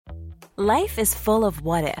Life is full of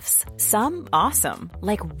what-ifs. Some awesome,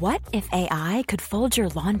 like what if AI could fold your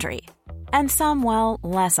laundry? And some, well,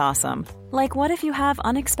 less awesome, like what if you have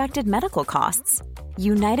unexpected medical costs?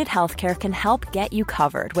 United Healthcare can help get you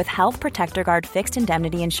covered with Health Protector Guard fixed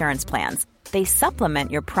indemnity insurance plans. They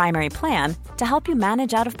supplement your primary plan to help you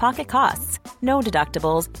manage out-of-pocket costs. No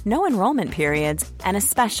deductibles, no enrollment periods, and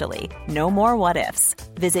especially no more what-ifs.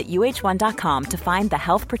 Visit uh1.com to find the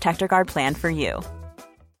Health Protector Guard plan for you.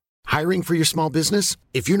 Hiring for your small business?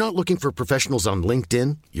 If you're not looking for professionals on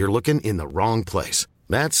LinkedIn, you're looking in the wrong place.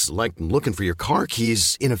 That's like looking for your car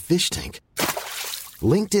keys in a fish tank.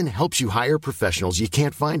 LinkedIn helps you hire professionals you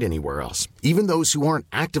can't find anywhere else, even those who aren't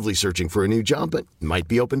actively searching for a new job but might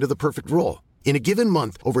be open to the perfect role. In a given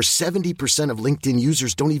month, over 70% of LinkedIn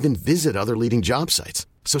users don't even visit other leading job sites.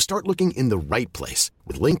 So start looking in the right place.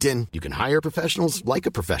 With LinkedIn, you can hire professionals like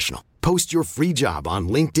a professional. Post your free job on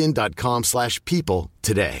linkedin.com/people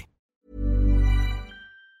today.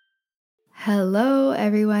 Hello,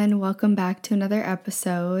 everyone. Welcome back to another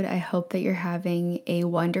episode. I hope that you're having a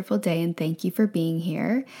wonderful day and thank you for being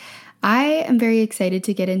here. I am very excited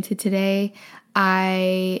to get into today.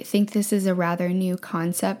 I think this is a rather new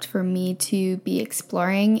concept for me to be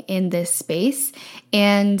exploring in this space.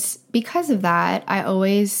 And because of that, I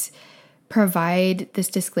always provide this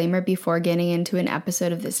disclaimer before getting into an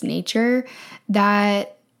episode of this nature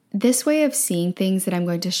that this way of seeing things that I'm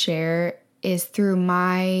going to share is through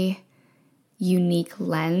my unique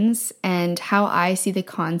lens and how I see the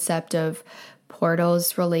concept of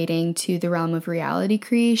portals relating to the realm of reality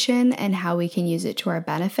creation and how we can use it to our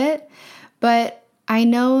benefit. But I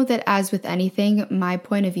know that as with anything, my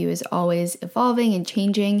point of view is always evolving and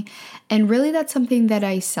changing. And really that's something that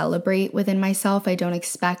I celebrate within myself. I don't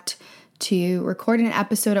expect to record an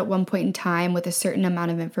episode at one point in time with a certain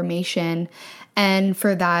amount of information and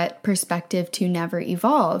for that perspective to never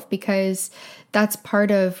evolve, because that's part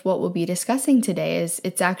of what we'll be discussing today. Is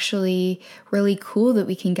it's actually really cool that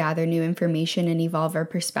we can gather new information and evolve our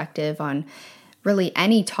perspective on really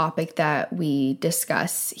any topic that we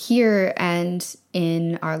discuss here and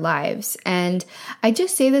in our lives. And I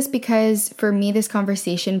just say this because for me, this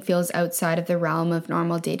conversation feels outside of the realm of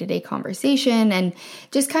normal day-to-day conversation and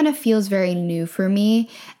just kind of feels very new for me.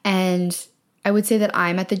 And I would say that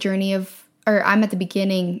I'm at the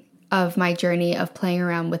beginning of my journey of playing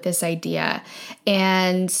around with this idea.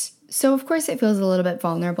 And so of course it feels a little bit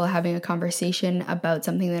vulnerable having a conversation about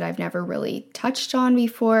something that I've never really touched on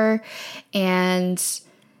before. And,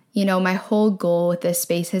 you know, my whole goal with this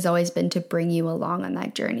space has always been to bring you along on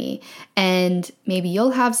that journey. And maybe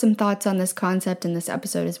you'll have some thoughts on this concept in this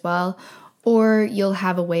episode as well, or you'll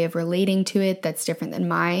have a way of relating to it that's different than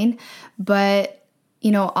mine. But you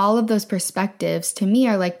know, all of those perspectives to me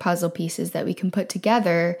are like puzzle pieces that we can put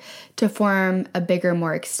together to form a bigger,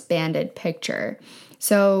 more expanded picture.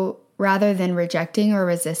 So rather than rejecting or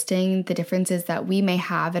resisting the differences that we may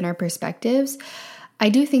have in our perspectives, I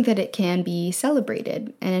do think that it can be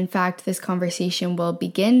celebrated. And in fact, this conversation will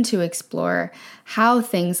begin to explore how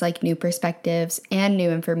things like new perspectives and new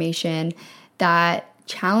information that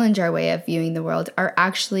challenge our way of viewing the world are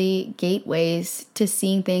actually gateways to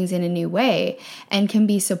seeing things in a new way and can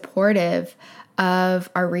be supportive of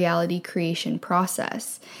our reality creation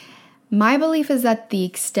process. My belief is that the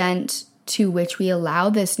extent to which we allow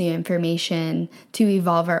this new information to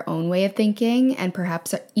evolve our own way of thinking and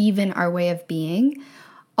perhaps even our way of being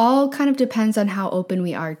all kind of depends on how open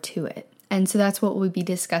we are to it. And so that's what we'll be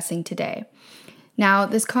discussing today. Now,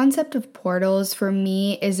 this concept of portals for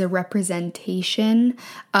me is a representation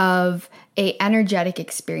of an energetic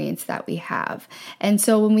experience that we have. And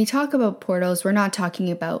so when we talk about portals, we're not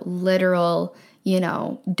talking about literal,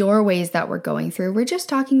 doorways that we're going through. We're just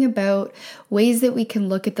talking about ways that we can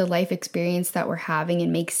look at the life experience that we're having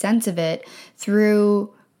and make sense of it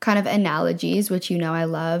through kind of analogies, which I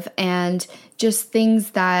love, and just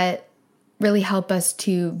things that really help us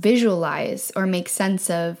to visualize or make sense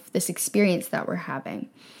of this experience that we're having.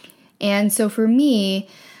 And so for me,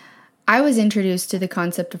 I was introduced to the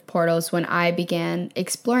concept of portals when I began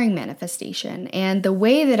exploring manifestation. And the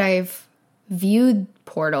way that I've viewed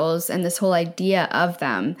portals and this whole idea of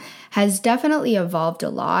them has definitely evolved a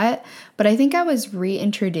lot. But I think I was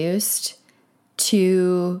reintroduced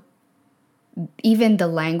to even the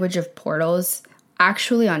language of portals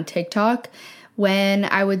actually on TikTok, when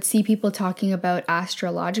I would see people talking about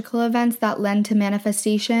astrological events that lend to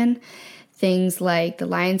manifestation, things like the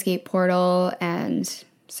Lionsgate portal and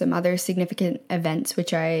some other significant events,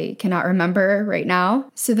 which I cannot remember right now.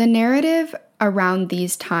 So the narrative around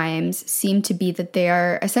these times seem to be that they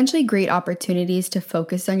are essentially great opportunities to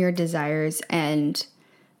focus on your desires and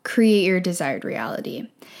create your desired reality.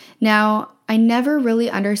 Now, I never really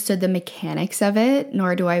understood the mechanics of it,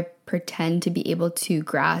 nor do I pretend to be able to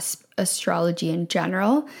grasp astrology in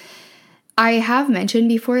general. I have mentioned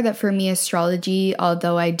before that for me, astrology,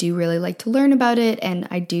 although I do really like to learn about it and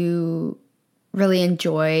I do really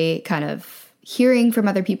enjoy kind of hearing from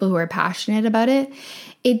other people who are passionate about it,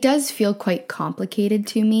 it does feel quite complicated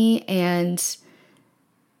to me.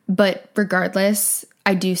 But regardless,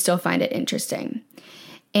 I do still find it interesting.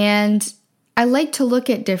 And I like to look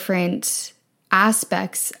at different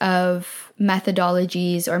aspects of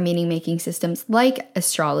methodologies or meaning-making systems like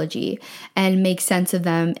astrology and make sense of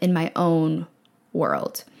them in my own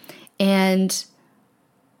world. And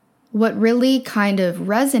what really kind of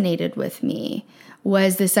resonated with me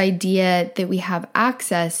was this idea that we have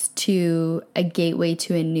access to a gateway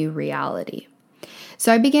to a new reality.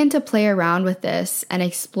 So I began to play around with this and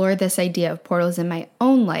explore this idea of portals in my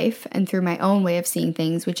own life and through my own way of seeing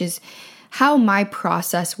things, which is how my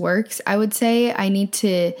process works. I would say I need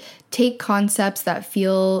to take concepts that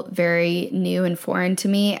feel very new and foreign to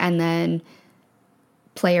me and then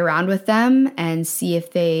play around with them and see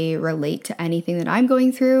if they relate to anything that I'm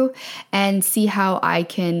going through and see how I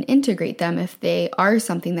can integrate them if they are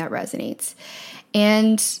something that resonates.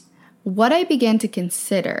 And what I began to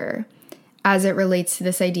consider as it relates to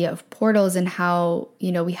this idea of portals and how,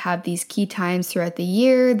 we have these key times throughout the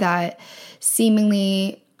year that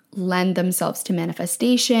seemingly lend themselves to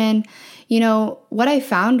manifestation. What I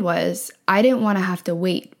found was I didn't want to have to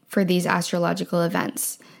wait for these astrological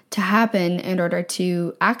events to happen in order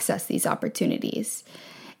to access these opportunities.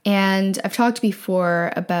 And I've talked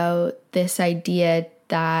before about this idea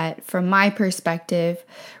that from my perspective,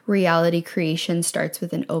 reality creation starts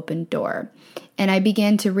with an open door. And I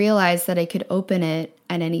began to realize that I could open it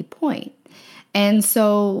at any point. And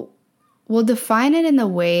so we'll define it in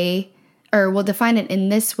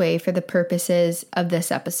this way for the purposes of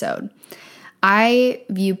this episode. I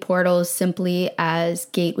view portals simply as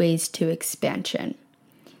gateways to expansion.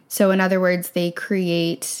 So in other words, they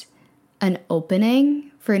create an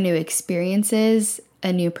opening for new experiences,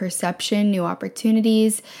 a new perception, new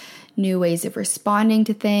opportunities, new ways of responding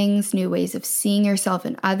to things, new ways of seeing yourself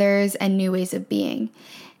and others, and new ways of being.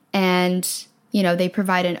 And, they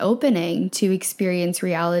provide an opening to experience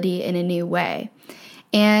reality in a new way.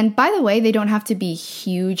 And by the way, they don't have to be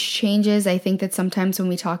huge changes. I think that sometimes when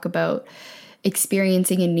we talk about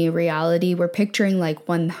experiencing a new reality, we're picturing like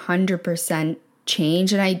 100%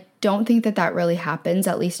 change. And I don't think that really happens,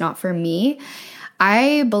 at least not for me.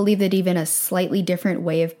 I believe that even a slightly different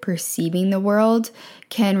way of perceiving the world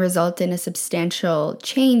can result in a substantial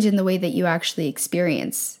change in the way that you actually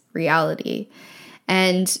experience reality.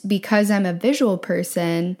 And because I'm a visual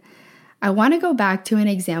person, I want to go back to an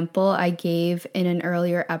example I gave in an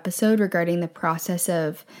earlier episode regarding the process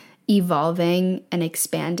of evolving and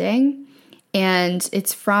expanding. And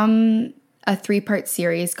it's from a 3-part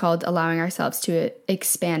series called Allowing Ourselves to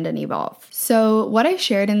Expand and Evolve. So what I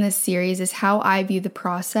shared in this series is how I view the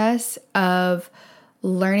process of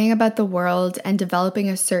learning about the world and developing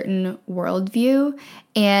a certain worldview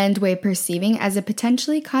and way of perceiving as a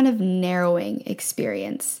potentially kind of narrowing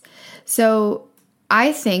experience. So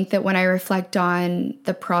I think that when I reflect on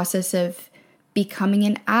the process of becoming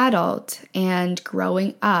an adult and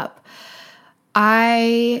growing up,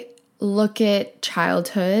 I look at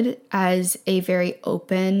childhood as a very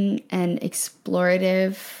open and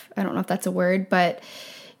explorative, I don't know if that's a word, but,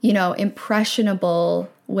 impressionable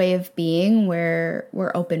way of being where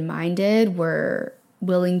we're open-minded, we're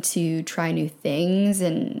willing to try new things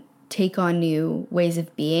and take on new ways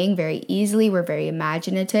of being very easily. We're very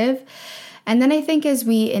imaginative. And then I think as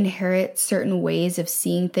we inherit certain ways of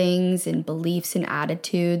seeing things and beliefs and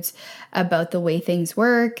attitudes about the way things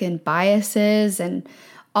work and biases and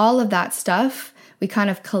all of that stuff, we kind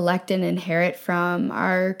of collect and inherit from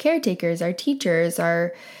our caretakers, our teachers,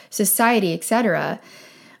 our society, etc.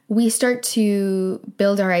 We start to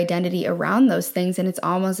build our identity around those things, and it's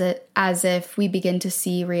almost as if we begin to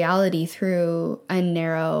see reality through a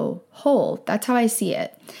narrow hole. That's how I see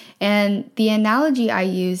it. And the analogy I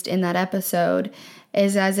used in that episode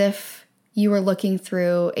is as if you were looking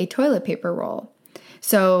through a toilet paper roll.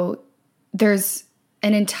 So there's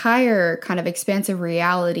an entire kind of expansive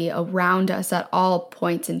reality around us at all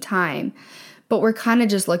points in time, but we're kind of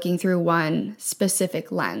just looking through one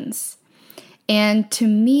specific lens. And to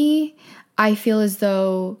me, I feel as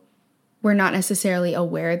though we're not necessarily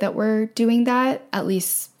aware that we're doing that, at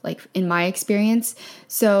least like in my experience.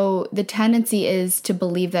 So the tendency is to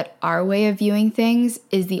believe that our way of viewing things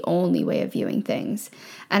is the only way of viewing things.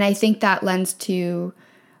 And I think that lends to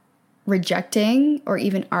rejecting or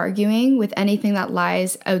even arguing with anything that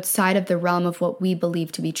lies outside of the realm of what we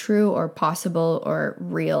believe to be true or possible or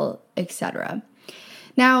real, etc.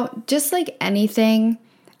 Now, just like anything,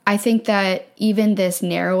 I think that even this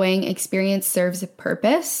narrowing experience serves a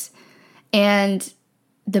purpose, and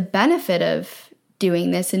the benefit of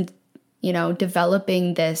doing this and,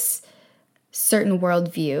 developing this certain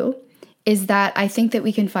worldview is that I think that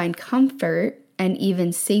we can find comfort and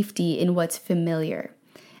even safety in what's familiar.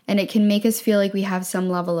 And it can make us feel like we have some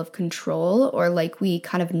level of control or like we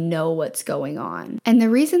kind of know what's going on. And the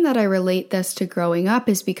reason that I relate this to growing up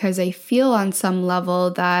is because I feel on some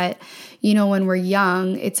level that, when we're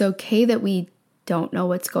young, it's okay that we don't know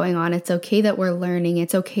what's going on. It's okay that we're learning.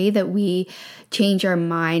 It's okay that we change our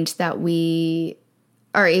mind, that we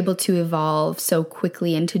are able to evolve so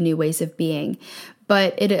quickly into new ways of being.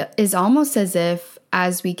 But it is almost as if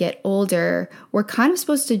as we get older, we're kind of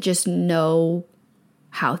supposed to just know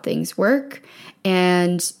how things work.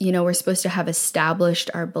 And, we're supposed to have established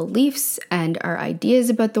our beliefs and our ideas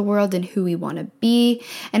about the world and who we want to be.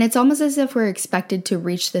 And it's almost as if we're expected to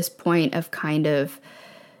reach this point of kind of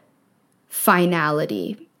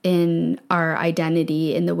finality in our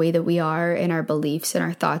identity, in the way that we are, in our beliefs and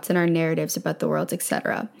our thoughts and our narratives about the world,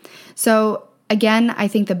 etc. So again, I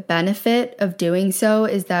think the benefit of doing so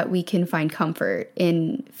is that we can find comfort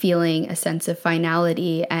in feeling a sense of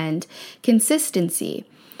finality and consistency.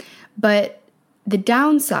 But the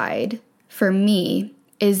downside for me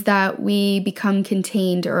is that we become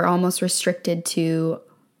contained or almost restricted to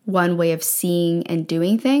one way of seeing and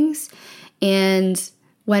doing things. And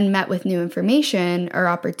when met with new information or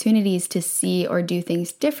opportunities to see or do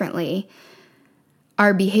things differently,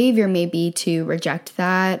 our behavior may be to reject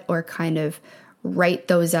that or kind of write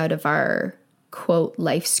those out of our, quote,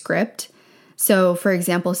 life script. So, for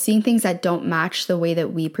example, seeing things that don't match the way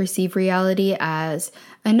that we perceive reality as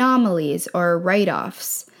anomalies or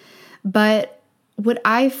write-offs. But what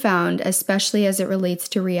I've found, especially as it relates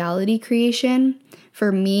to reality creation,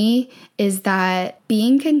 for me, is that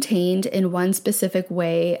being contained in one specific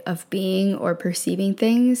way of being or perceiving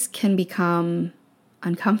things can become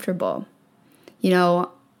uncomfortable.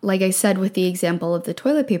 Like I said with the example of the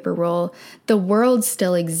toilet paper roll, the world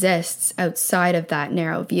still exists outside of that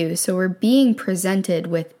narrow view. So we're being presented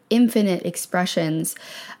with infinite expressions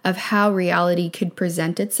of how reality could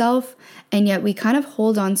present itself, and yet we kind of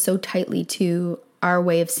hold on so tightly to our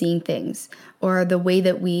way of seeing things or the way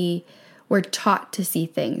that we were taught to see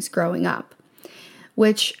things growing up,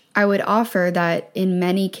 which I would offer that in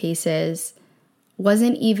many cases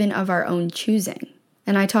wasn't even of our own choosing.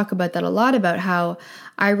 And I talk about that a lot, about how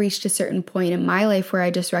I reached a certain point in my life where I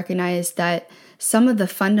just recognized that some of the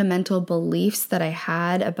fundamental beliefs that I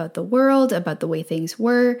had about the world, about the way things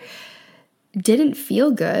were, didn't feel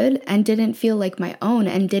good and didn't feel like my own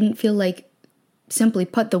and didn't feel like, simply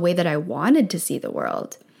put, the way that I wanted to see the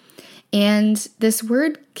world. And this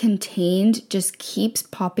word contained just keeps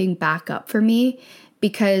popping back up for me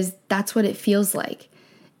because that's what it feels like.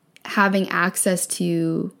 Having access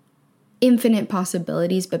to infinite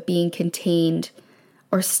possibilities, but being contained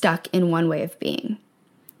or stuck in one way of being.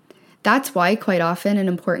 That's why quite often an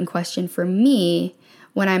important question for me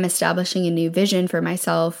when I'm establishing a new vision for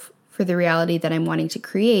myself, for the reality that I'm wanting to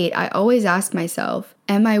create, I always ask myself,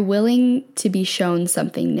 am I willing to be shown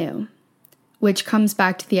something new? Which comes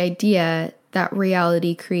back to the idea that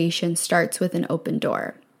reality creation starts with an open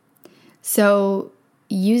door. So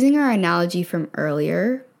using our analogy from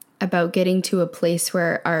earlier about getting to a place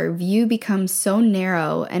where our view becomes so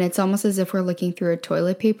narrow and it's almost as if we're looking through a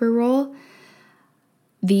toilet paper roll,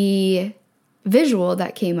 the visual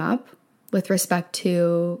that came up with respect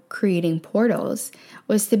to creating portals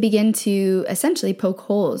was to begin to essentially poke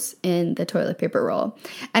holes in the toilet paper roll.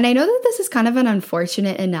 And I know that this is kind of an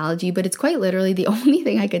unfortunate analogy, but it's quite literally the only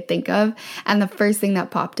thing I could think of and the first thing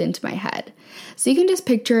that popped into my head. So you can just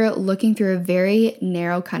picture looking through a very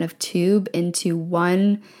narrow kind of tube into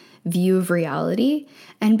one view of reality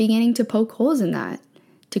and beginning to poke holes in that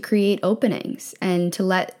to create openings and to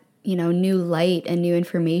let new light and new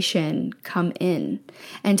information come in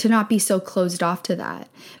and to not be so closed off to that.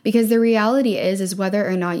 Because the reality is whether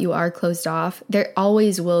or not you are closed off, there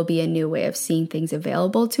always will be a new way of seeing things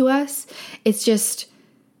available to us. It's just,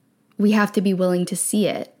 we have to be willing to see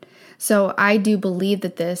it. So I do believe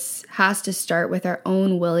that this has to start with our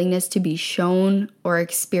own willingness to be shown or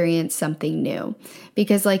experience something new.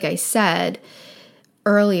 Because like I said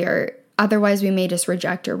earlier, otherwise, we may just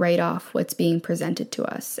reject or write off what's being presented to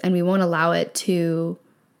us, and we won't allow it to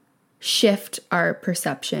shift our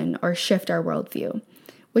perception or shift our worldview,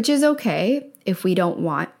 which is okay if we don't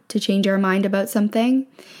want to change our mind about something.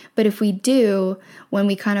 But if we do, when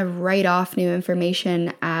we kind of write off new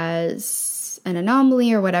information as an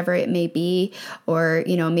anomaly or whatever it may be, or,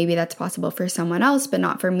 maybe that's possible for someone else, but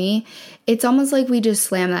not for me, it's almost like we just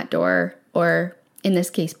slam that door, or in this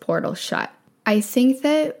case, portal shut. I think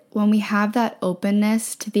that when we have that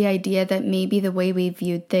openness to the idea that maybe the way we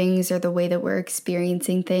viewed things or the way that we're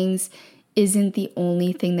experiencing things isn't the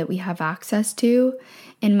only thing that we have access to,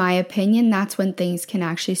 in my opinion, that's when things can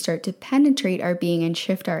actually start to penetrate our being and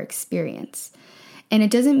shift our experience. And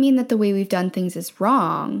it doesn't mean that the way we've done things is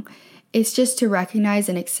wrong. It's just to recognize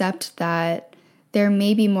and accept that there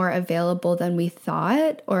may be more available than we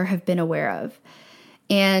thought or have been aware of.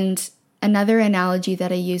 And another analogy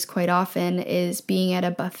that I use quite often is being at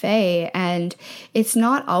a buffet, and it's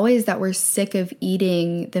not always that we're sick of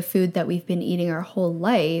eating the food that we've been eating our whole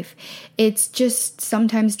life. It's just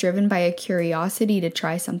sometimes driven by a curiosity to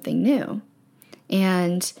try something new.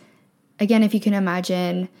 And again, if you can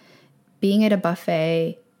imagine being at a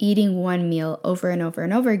buffet, eating one meal over and over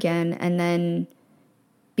and over again, and then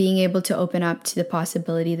being able to open up to the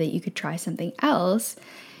possibility that you could try something else,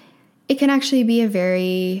 it can actually be a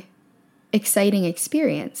very exciting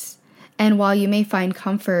experience. And while you may find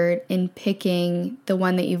comfort in picking the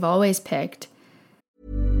one that you've always picked.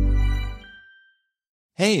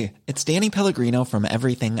 Hey, it's Danny Pellegrino from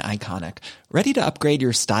Everything Iconic. Ready to upgrade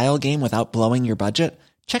your style game without blowing your budget?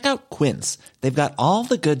 Check out Quince. They've got all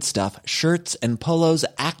the good stuff, shirts and polos,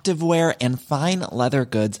 activewear, and fine leather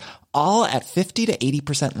goods, all at 50 to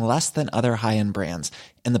 80% less than other high-end brands.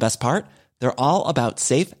 And the best part? They're all about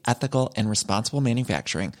safe, ethical, and responsible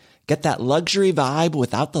manufacturing. Get that luxury vibe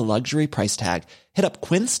without the luxury price tag. Hit up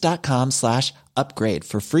quince.com/upgrade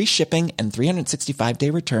for free shipping and 365-day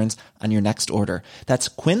returns on your next order. That's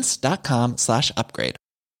quince.com/upgrade.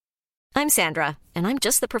 I'm Sandra, and I'm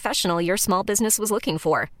just the professional your small business was looking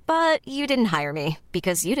for. But you didn't hire me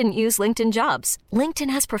because you didn't use LinkedIn Jobs.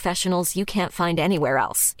 LinkedIn has professionals you can't find anywhere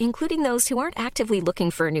else, including those who aren't actively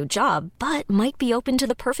looking for a new job, but might be open to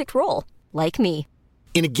the perfect role, like me.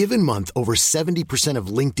 In a given month, over 70% of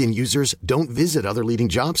LinkedIn users don't visit other leading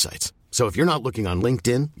job sites. So if you're not looking on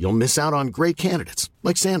LinkedIn, you'll miss out on great candidates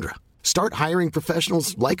like Sandra. Start hiring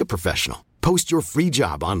professionals like a professional. Post your free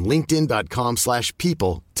job on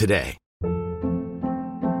linkedin.com/people today.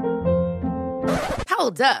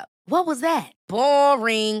 Hold up. What was that?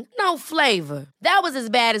 Boring. No flavor. That was as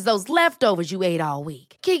bad as those leftovers you ate all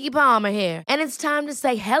week. Keke Palmer here. And it's time to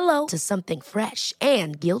say hello to something fresh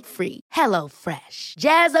and guilt-free. Hello Fresh.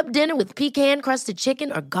 Jazz up dinner with pecan-crusted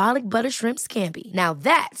chicken or garlic butter shrimp scampi. Now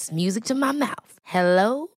that's music to my mouth.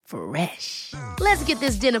 Hello Fresh. Let's get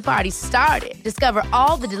this dinner party started. Discover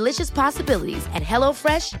all the delicious possibilities at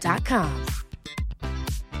HelloFresh.com.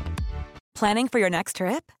 Planning for your next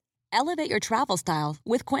trip? Elevate your travel style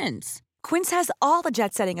with Quince. Quince has all the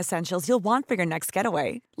jet-setting essentials you'll want for your next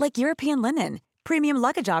getaway, like European linen, premium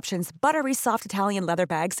luggage options, buttery soft Italian leather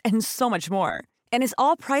bags, and so much more. And is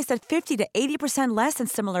all priced at 50 to 80% less than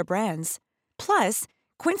similar brands. Plus,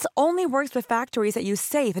 Quince only works with factories that use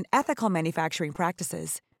safe and ethical manufacturing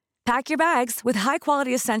practices. Pack your bags with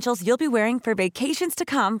high-quality essentials you'll be wearing for vacations to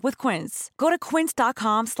come with Quince. Go to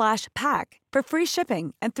quince.com/pack for free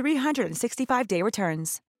shipping and 365-day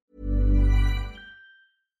returns.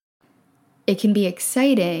 It can be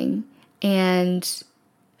exciting and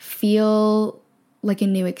feel like a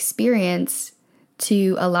new experience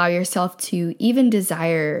to allow yourself to even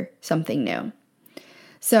desire something new.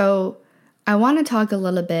 So I want to talk a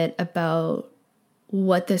little bit about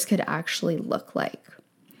what this could actually look like.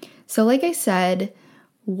 So like I said,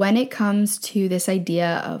 when it comes to this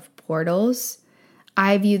idea of portals,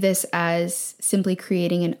 I view this as simply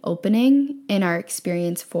creating an opening in our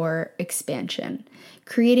experience for expansion,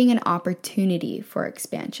 creating an opportunity for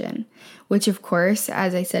expansion, which of course,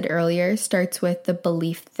 as I said earlier, starts with the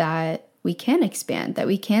belief that we can expand, that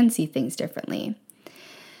we can see things differently.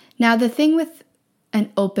 Now, the thing with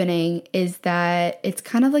an opening is that it's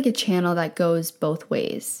kind of like a channel that goes both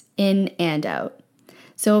ways, in and out.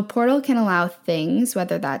 So a portal can allow things,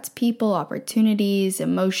 whether that's people, opportunities,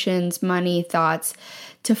 emotions, money, thoughts,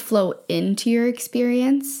 to flow into your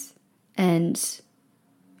experience and,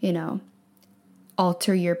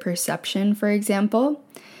 alter your perception, for example.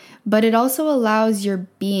 But it also allows your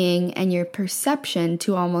being and your perception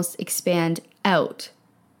to almost expand out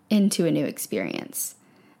into a new experience.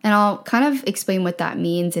 And I'll kind of explain what that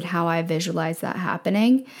means and how I visualize that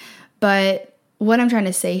happening. But what I'm trying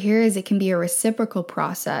to say here is it can be a reciprocal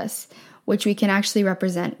process, which we can actually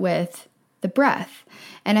represent with the breath.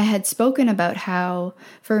 And I had spoken about how,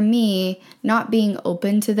 for me, not being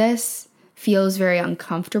open to this feels very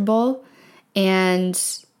uncomfortable. And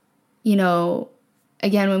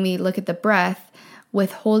again, when we look at the breath,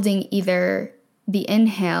 withholding either the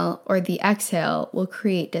inhale or the exhale will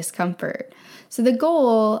create discomfort. So the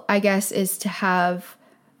goal, I guess, is to have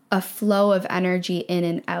a flow of energy in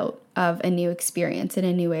and out of a new experience and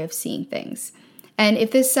a new way of seeing things. And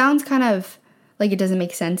if this sounds kind of like it doesn't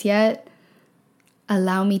make sense yet,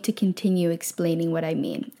 allow me to continue explaining what I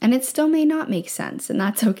mean. And it still may not make sense, and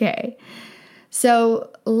that's okay. So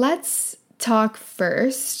let's talk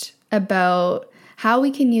first about how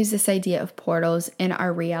we can use this idea of portals in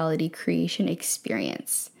our reality creation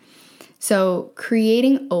experience. So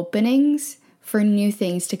creating openings for new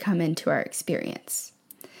things to come into our experience.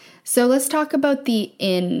 So let's talk about the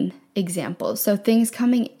in example. So things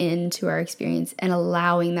coming into our experience and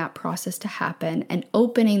allowing that process to happen and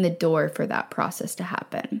opening the door for that process to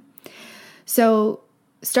happen. So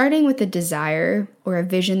starting with a desire or a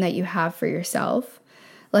vision that you have for yourself.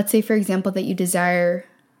 Let's say, for example, that you desire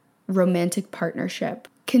romantic partnership.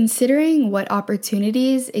 Considering what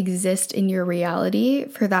opportunities exist in your reality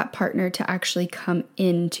for that partner to actually come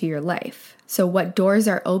into your life. So what doors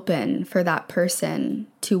are open for that person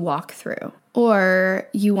to walk through? Or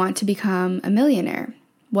you want to become a millionaire.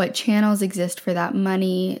 What channels exist for that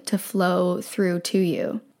money to flow through to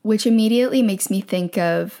you? Which immediately makes me think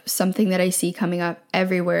of something that I see coming up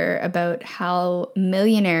everywhere about how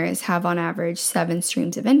millionaires have on average 7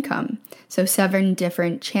 streams of income. So 7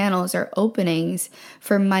 different channels or openings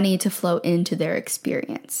for money to flow into their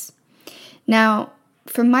experience. Now,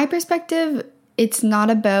 from my perspective, it's not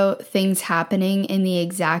about things happening in the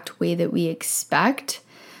exact way that we expect,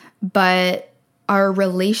 but our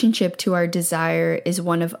relationship to our desire is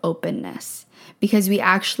one of openness. Because we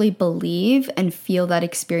actually believe and feel that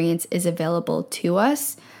experience is available to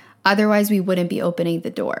us. Otherwise, we wouldn't be opening the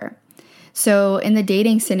door. So in the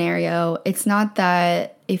dating scenario, it's not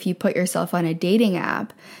that if you put yourself on a dating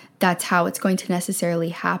app, that's how it's going to necessarily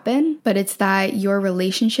happen, but it's that your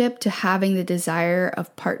relationship to having the desire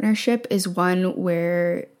of partnership is one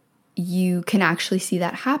where you can actually see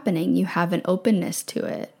that happening. You have an openness to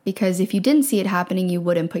it, because if you didn't see it happening, you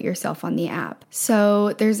wouldn't put yourself on the app.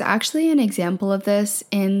 So there's actually an example of this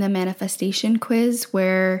in the manifestation quiz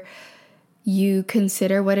where you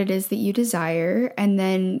consider what it is that you desire, and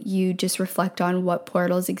then you just reflect on what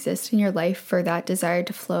portals exist in your life for that desire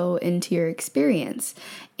to flow into your experience.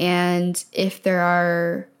 And if there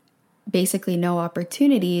are basically no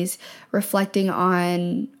opportunities, reflecting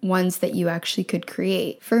on ones that you actually could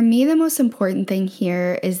create. For me, the most important thing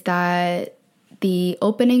here is that the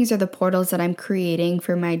openings or the portals that I'm creating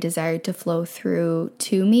for my desire to flow through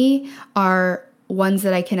to me are ones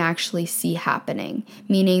that I can actually see happening,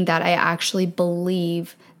 meaning that I actually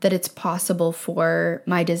believe that it's possible for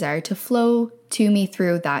my desire to flow to me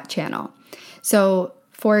through that channel. So,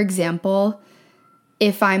 for example,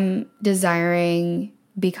 if I'm desiring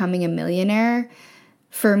becoming a millionaire,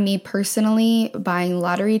 for me personally, buying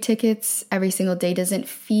lottery tickets every single day doesn't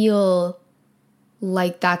feel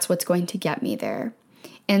like that's what's going to get me there.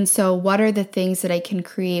 And so what are the things that I can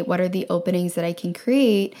create? What are the openings that I can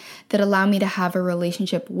create that allow me to have a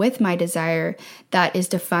relationship with my desire that is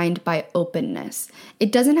defined by openness?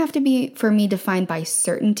 It doesn't have to be, for me, defined by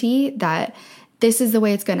certainty that this is the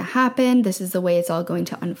way it's going to happen, this is the way it's all going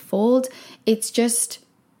to unfold. It's just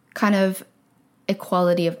kind of a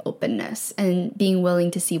quality of openness and being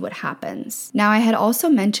willing to see what happens. Now, I had also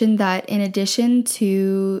mentioned that in addition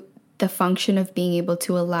to the function of being able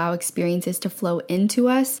to allow experiences to flow into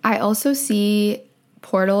us, I also see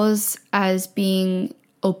portals as being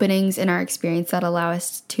openings in our experience that allow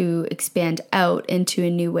us to expand out into a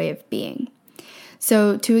new way of being.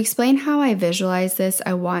 So to explain how I visualize this,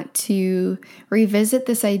 I want to revisit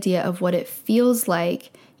this idea of what it feels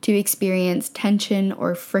like to experience tension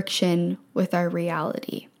or friction with our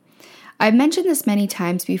reality. I've mentioned this many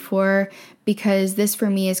times before because this for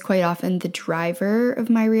me is quite often the driver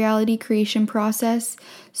of my reality creation process.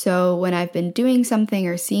 So when I've been doing something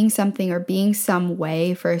or seeing something or being some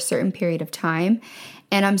way for a certain period of time,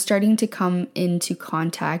 and I'm starting to come into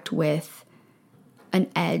contact with an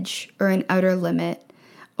edge or an outer limit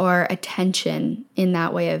or a tension in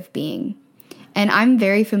that way of being. And I'm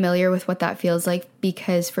very familiar with what that feels like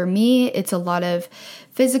because for me, it's a lot of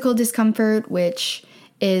physical discomfort, which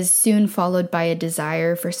is soon followed by a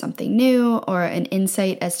desire for something new or an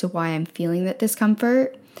insight as to why I'm feeling that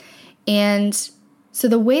discomfort. And so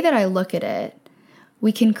the way that I look at it,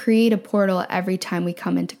 we can create a portal every time we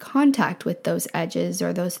come into contact with those edges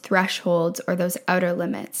or those thresholds or those outer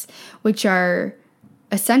limits, which are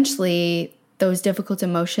essentially those difficult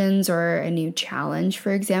emotions or a new challenge,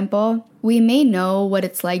 for example, we may know what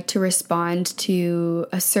it's like to respond to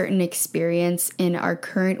a certain experience in our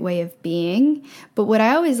current way of being. But what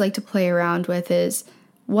I always like to play around with is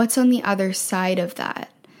what's on the other side of that?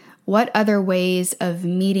 What other ways of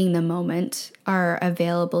meeting the moment are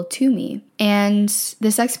available to me? And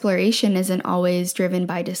this exploration isn't always driven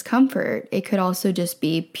by discomfort. It could also just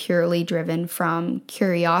be purely driven from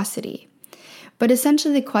curiosity. But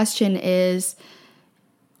essentially the question is,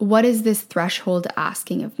 what is this threshold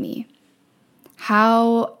asking of me?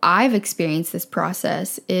 How I've experienced this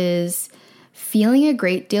process is feeling a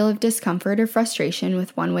great deal of discomfort or frustration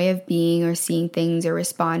with one way of being or seeing things or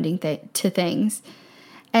responding to things.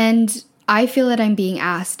 And I feel that I'm being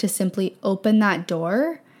asked to simply open that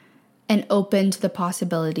door and open to the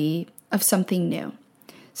possibility of something new.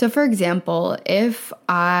 So for example, if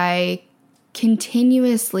I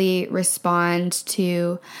continuously respond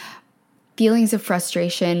to feelings of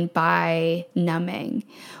frustration by numbing,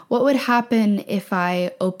 what would happen if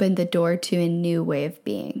I opened the door to a new way of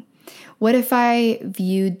being? What if I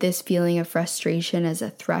viewed this feeling of frustration as a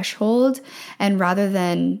threshold, and rather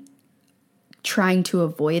than trying to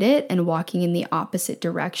avoid it and walking in the opposite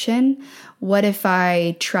direction, what if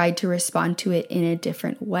I tried to respond to it in a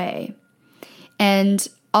different way? And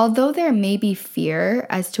although there may be fear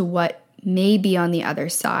as to what may be on the other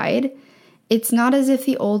side, it's not as if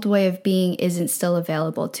the old way of being isn't still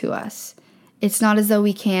available to us. It's not as though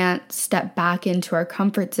we can't step back into our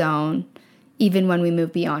comfort zone even when we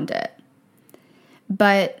move beyond it.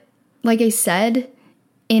 But like I said,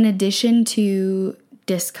 in addition to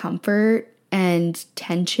discomfort and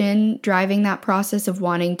tension driving that process of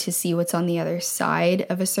wanting to see what's on the other side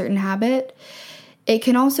of a certain habit, it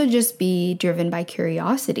can also just be driven by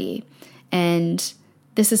curiosity. And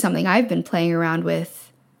this is something I've been playing around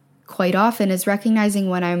with quite often, is recognizing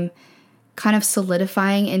when I'm kind of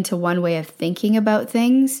solidifying into one way of thinking about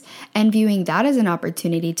things and viewing that as an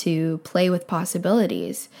opportunity to play with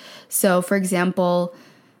possibilities. So for example,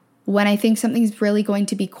 when I think something's really going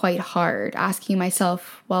to be quite hard, asking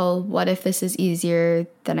myself, well, what if this is easier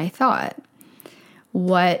than I thought?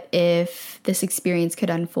 What if this experience could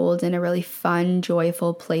unfold in a really fun,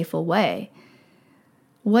 joyful, playful way?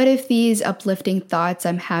 What if these uplifting thoughts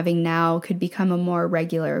I'm having now could become a more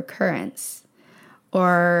regular occurrence?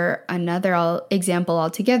 Or another example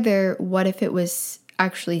altogether, what if it was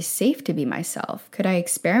actually safe to be myself? Could I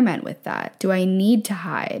experiment with that? Do I need to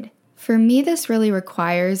hide? For me, this really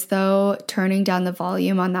requires, though, turning down the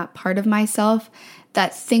volume on that part of myself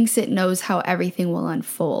that thinks it knows how everything will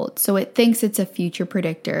unfold. So it thinks it's a future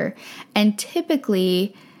predictor. And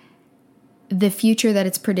typically, the future that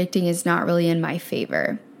it's predicting is not really in my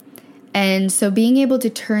favor. And so being able to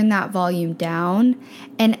turn that volume down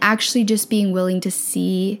and actually just being willing to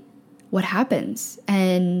see what happens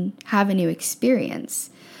and have a new experience.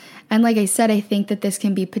 And like I said, I think that this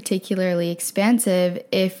can be particularly expansive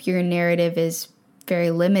if your narrative is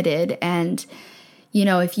very limited. And, you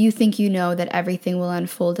know, if you think you know that everything will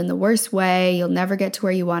unfold in the worst way, you'll never get to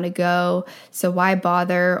where you want to go. So why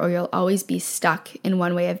bother? Or you'll always be stuck in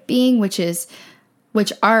one way of being, which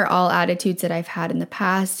are all attitudes that I've had in the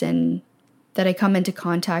past and that I come into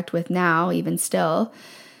contact with now, even still.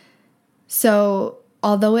 So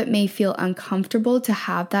although it may feel uncomfortable to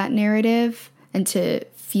have that narrative and to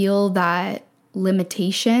feel that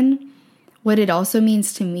limitation, what it also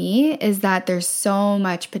means to me is that there's so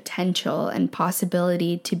much potential and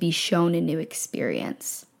possibility to be shown a new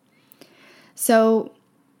experience. So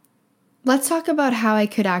let's talk about how I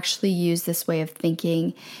could actually use this way of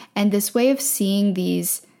thinking and this way of seeing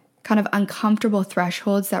these kind of uncomfortable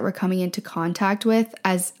thresholds that we're coming into contact with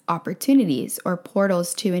as opportunities or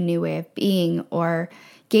portals to a new way of being or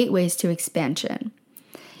gateways to expansion.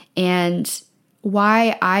 And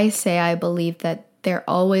why I say I believe that they're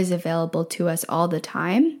always available to us all the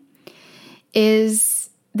time is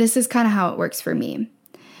this is kind of how it works for me.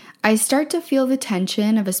 I start to feel the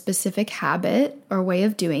tension of a specific habit or way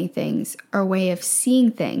of doing things or way of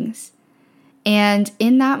seeing things. And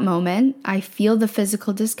in that moment, I feel the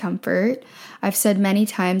physical discomfort. I've said many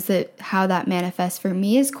times that how that manifests for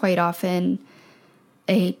me is quite often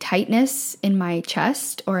a tightness in my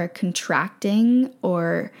chest or a contracting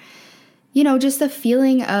or, you know, just a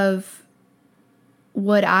feeling of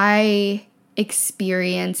what I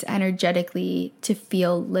experience energetically to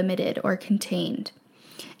feel limited or contained.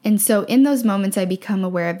 And so in those moments, I become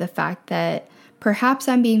aware of the fact that perhaps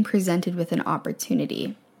I'm being presented with an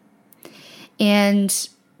opportunity. And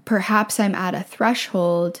perhaps I'm at a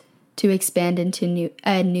threshold to expand into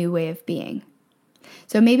a new way of being.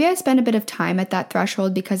 So maybe I spend a bit of time at that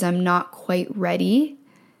threshold because I'm not quite ready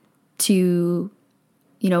to,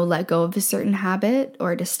 let go of a certain habit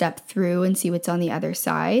or to step through and see what's on the other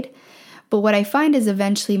side. But what I find is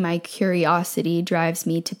eventually my curiosity drives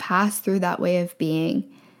me to pass through that way of being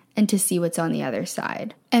and to see what's on the other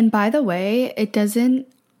side. And by the way, it doesn't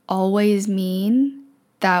always mean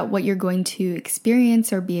that what you're going to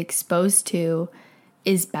experience or be exposed to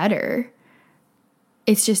is better.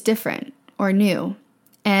 It's just different or new.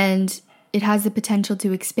 And it has the potential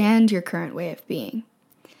to expand your current way of being.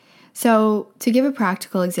 So to give a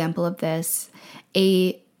practical example of this,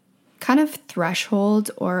 a kind of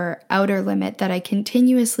threshold or outer limit that I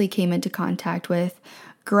continuously came into contact with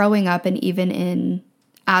growing up and even in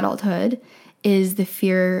adulthood is the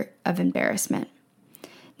fear of embarrassment.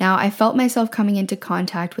 Now, I felt myself coming into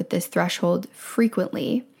contact with this threshold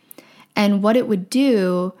frequently, and what it would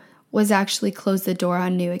do was actually close the door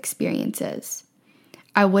on new experiences.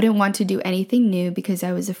 I wouldn't want to do anything new because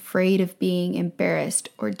I was afraid of being embarrassed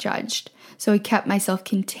or judged. So I kept myself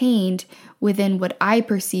contained within what I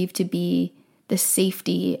perceived to be the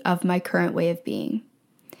safety of my current way of being.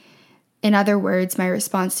 In other words, my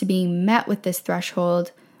response to being met with this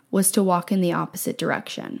threshold was to walk in the opposite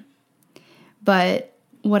direction. But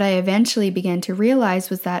what I eventually began to realize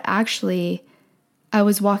was that actually I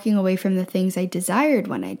was walking away from the things I desired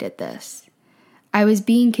when I did this. I was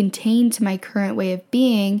being contained to my current way of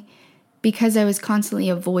being because I was constantly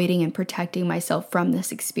avoiding and protecting myself from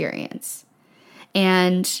this experience.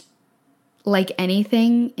 And like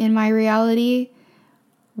anything in my reality,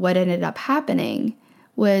 what ended up happening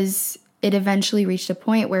was it eventually reached a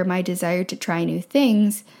point where my desire to try new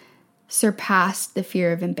things surpassed the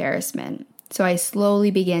fear of embarrassment. So I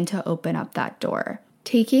slowly began to open up that door,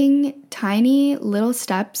 taking tiny little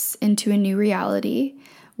steps into a new reality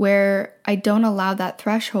where I don't allow that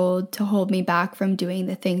threshold to hold me back from doing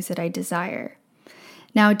the things that I desire.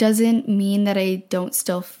 Now, it doesn't mean that I don't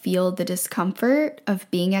still feel the discomfort of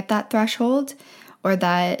being at that threshold or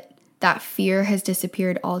that that fear has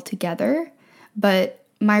disappeared altogether, but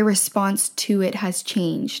my response to it has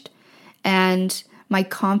changed, and my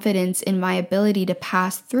confidence in my ability to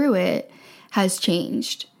pass through it has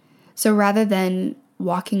changed. So rather than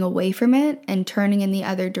walking away from it and turning in the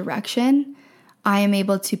other direction, I am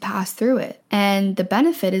able to pass through it. And the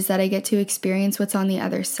benefit is that I get to experience what's on the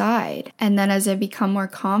other side. And then as I become more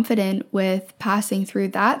confident with passing through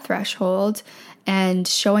that threshold and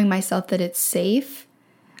showing myself that it's safe,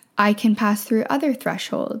 I can pass through other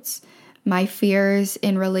thresholds. My fears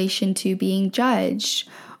in relation to being judged,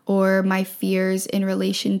 or my fears in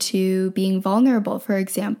relation to being vulnerable, for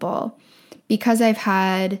example. Because I've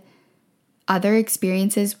had other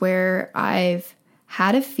experiences where I've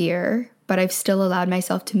had a fear, but I've still allowed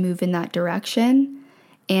myself to move in that direction,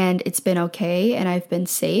 and it's been okay, and I've been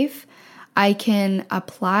safe, I can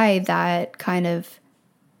apply that kind of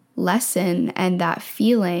lesson and that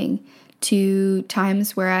feeling to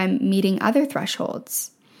times where I'm meeting other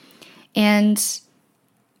thresholds. And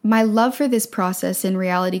my love for this process in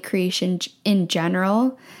reality creation in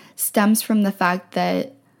general stems from the fact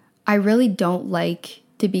that I really don't like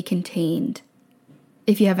to be contained,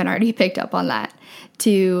 if you haven't already picked up on that,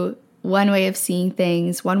 to one way of seeing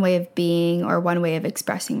things, one way of being, or one way of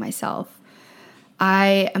expressing myself.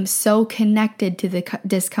 I am so connected to the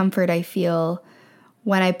discomfort I feel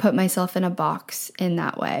when I put myself in a box in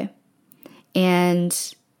that way. And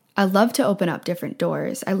I love to open up different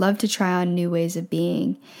doors. I love to try on new ways of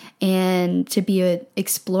being and to be an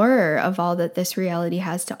explorer of all that this reality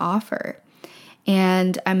has to offer.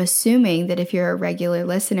 And I'm assuming that if you're a regular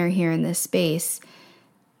listener here in this space,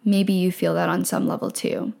 maybe you feel that on some level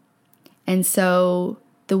too. And so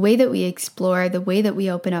the way that we explore, the way that we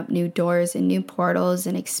open up new doors and new portals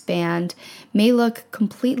and expand may look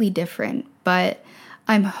completely different, but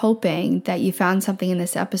I'm hoping that you found something in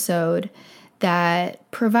this episode that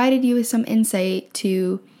provided you with some insight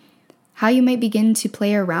to how you might begin to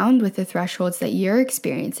play around with the thresholds that you're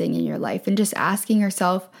experiencing in your life, and just asking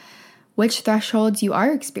yourself which thresholds you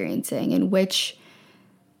are experiencing and which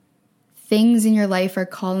things in your life are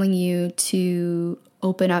calling you to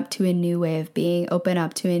open up to a new way of being, open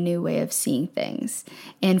up to a new way of seeing things.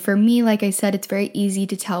 And for me, like I said, it's very easy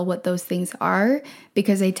to tell what those things are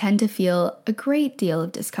because I tend to feel a great deal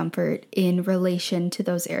of discomfort in relation to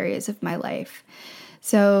those areas of my life.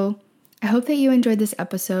 So I hope that you enjoyed this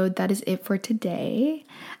episode. That is it for today.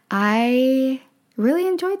 I really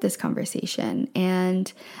enjoyed this conversation,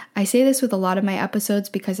 and I say this with a lot of my episodes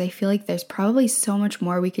because I feel like there's probably so much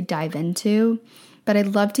more we could dive into, but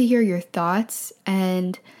I'd love to hear your thoughts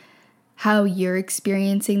and how you're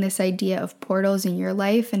experiencing this idea of portals in your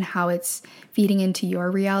life and how it's feeding into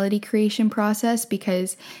your reality creation process,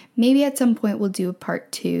 because maybe at some point we'll do a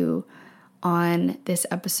part 2 on this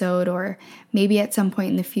episode, or maybe at some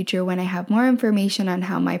point in the future when I have more information on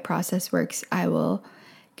how my process works, I will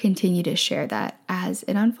continue to share that as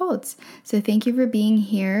it unfolds. So thank you for being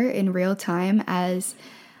here in real time as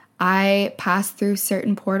I pass through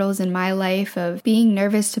certain portals in my life of being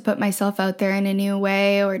nervous to put myself out there in a new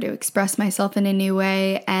way or to express myself in a new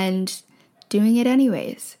way and doing it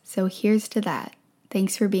anyways. So here's to that.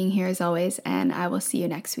 Thanks for being here as always, and I will see you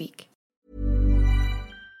next week.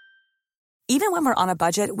 Even when we're on a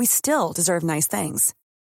budget, we still deserve nice things.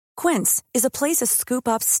 Quince is a place to scoop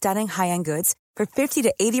up stunning high-end goods for 50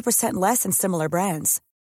 to 80% less than similar brands.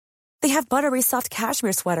 They have buttery soft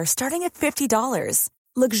cashmere sweaters starting at $50,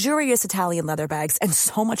 luxurious Italian leather bags, and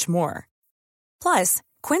so much more. Plus,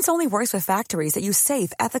 Quince only works with factories that use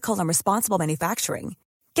safe, ethical, and responsible manufacturing.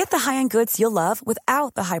 Get the high-end goods you'll love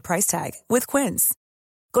without the high price tag with Quince.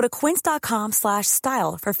 Go to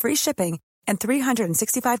quince.com/style for free shipping and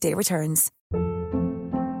 365-day returns.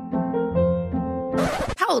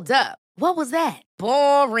 Hold up. What was that?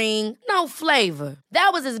 Boring. No flavor. That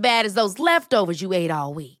was as bad as those leftovers you ate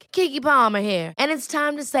all week. Keke Palmer here. And it's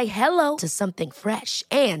time to say hello to something fresh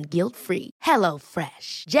and guilt-free. Hello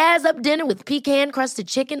Fresh. Jazz up dinner with pecan-crusted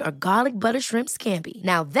chicken or garlic butter shrimp scampi.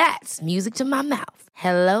 Now that's music to my mouth.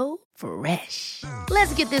 Hello Fresh.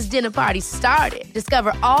 Let's get this dinner party started.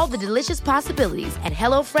 Discover all the delicious possibilities at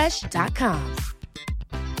HelloFresh.com.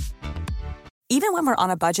 Even when we're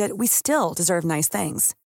on a budget, we still deserve nice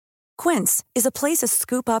things. Quince is a place to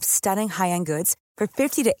scoop up stunning high-end goods for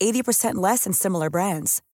 50 to 80% less than similar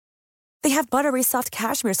brands. They have buttery soft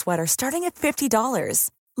cashmere sweaters starting at $50,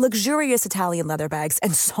 luxurious Italian leather bags,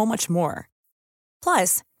 and so much more.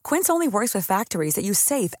 Plus, Quince only works with factories that use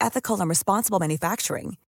safe, ethical, and responsible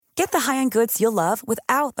manufacturing. Get the high-end goods you'll love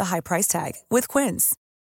without the high price tag with Quince.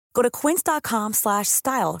 Go to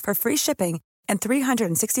quince.com/style for free shipping and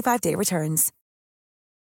 365-day returns.